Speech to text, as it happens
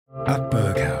At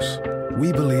Berghaus,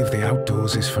 we believe the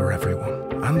outdoors is for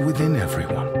everyone and within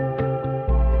everyone.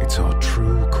 It's our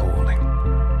true calling.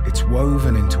 It's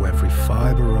woven into every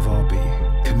fibre of our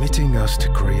being, committing us to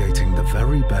creating the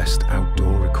very best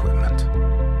outdoor equipment.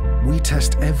 We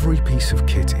test every piece of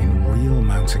kit in real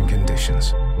mountain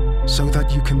conditions, so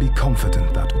that you can be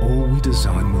confident that all we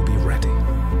design will be ready,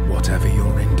 whatever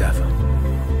your endeavour.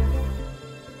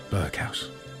 Berghaus.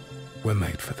 We're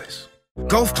made for this.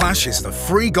 Golf Clash is the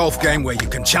free golf game where you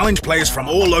can challenge players from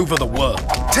all over the world.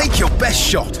 Take your best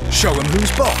shot, show them who's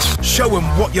boss, show them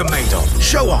what you're made of,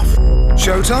 show off.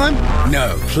 Showtime?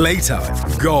 No,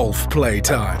 playtime. Golf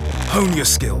playtime. Hone your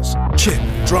skills, chip,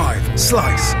 drive,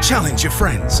 slice, challenge your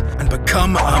friends, and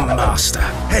become a master.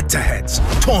 Head-to-heads,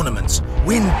 tournaments,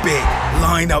 win big,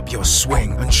 line up your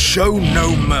swing, and show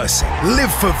no mercy.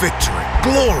 Live for victory,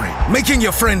 glory, making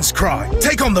your friends cry.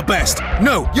 Take on the best.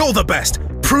 No, you're the best.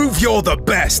 Prove you're the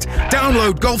best.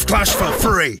 Download Golf Clash for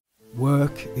free.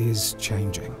 Work is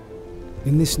changing.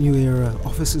 In this new era,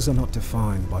 offices are not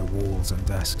defined by walls and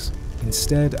desks.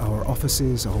 Instead, our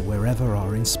offices are wherever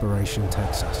our inspiration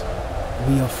takes us.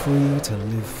 We are free to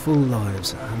live full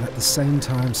lives and at the same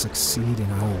time succeed in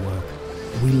our work.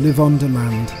 We live on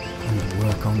demand and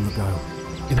work on the go,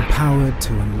 empowered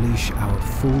to unleash our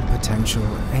full potential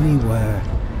anywhere,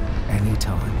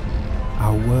 anytime.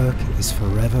 Our work is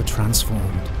forever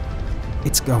transformed.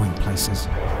 It's going places,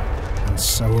 and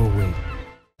so are we.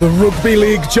 The Rugby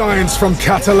League giants from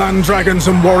Catalan Dragons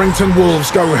and Warrington Wolves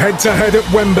go head-to-head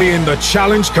at Wembley in the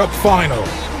Challenge Cup final.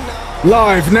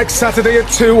 Live next Saturday at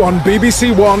 2 on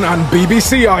BBC One and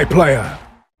BBC iPlayer.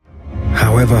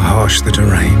 However harsh the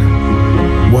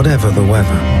terrain, whatever the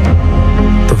weather,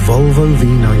 the Volvo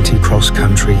V90 Cross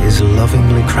Country is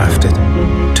lovingly crafted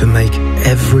to make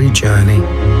every journey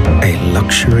a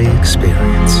luxury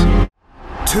experience.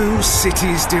 Two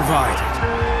cities divided.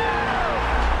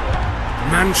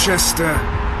 Manchester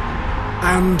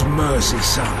and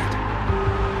Merseyside.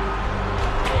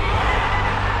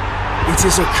 It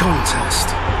is a contest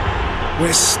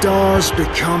where stars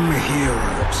become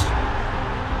heroes,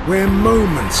 where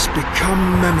moments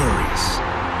become memories.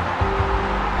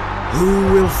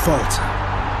 Who will falter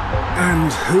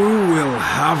and who will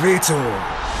have it all,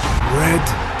 red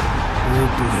or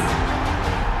blue?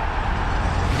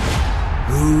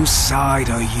 Whose side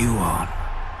are you on?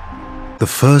 The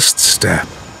first step.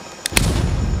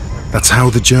 That's how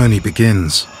the journey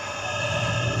begins.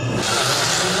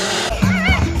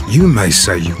 You may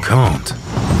say you can't.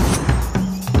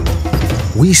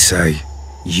 We say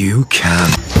you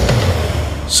can.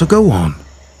 So go on.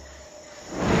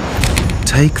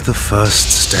 Take the first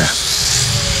step.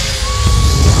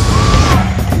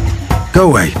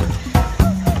 Go ape.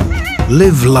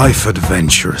 Live life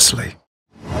adventurously.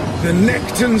 The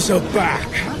Nectans are back,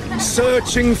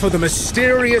 searching for the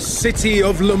mysterious city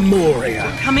of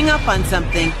Lemuria. Coming up on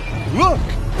something. Look!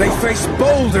 They face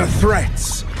bolder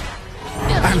threats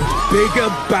and bigger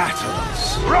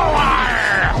battles.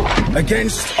 Roar!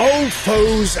 Against old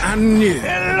foes and new.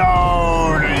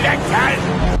 Hello,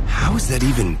 Nectan! How is that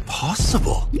even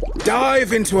possible?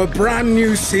 Dive into a brand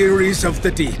new series of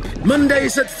The Deep.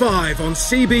 Mondays at 5 on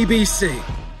CBBC.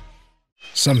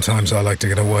 Sometimes I like to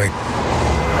get away.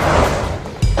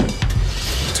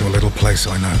 To a little place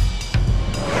I know.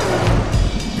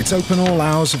 It's open all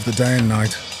hours of the day and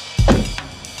night,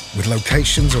 with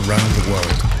locations around the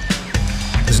world.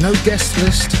 There's no guest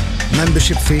list,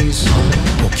 membership fees,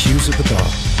 or queues at the bar,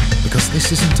 because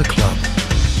this isn't a club.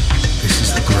 This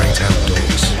is the great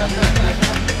outdoors.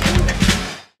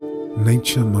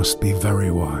 Nature must be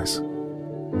very wise,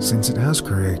 since it has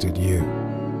created you.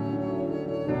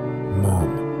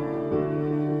 Mom.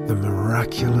 The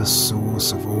miraculous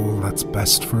source of all that's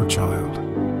best for a child.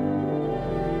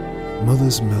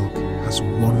 Mother's milk has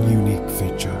one unique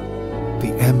feature,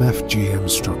 the MFGM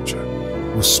structure,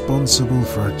 responsible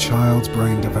for a child's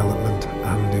brain development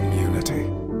and immunity.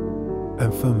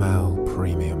 Enfamil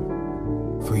Premium,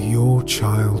 for your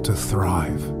child to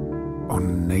thrive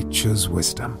on nature's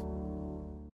wisdom.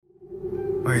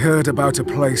 I heard about a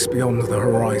place beyond the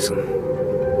horizon.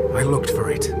 I looked for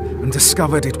it and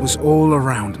discovered it was all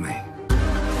around me.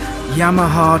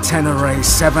 Yamaha Tenere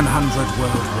 700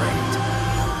 World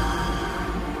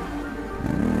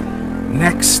Raid.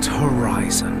 Next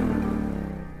horizon.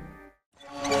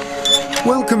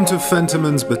 Welcome to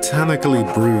Fentiman's botanically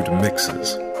brewed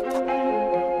mixers.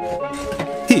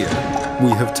 Here,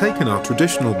 we have taken our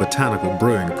traditional botanical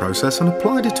brewing process and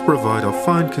applied it to provide our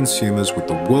fine consumers with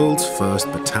the world's first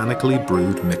botanically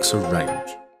brewed mixer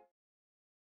range.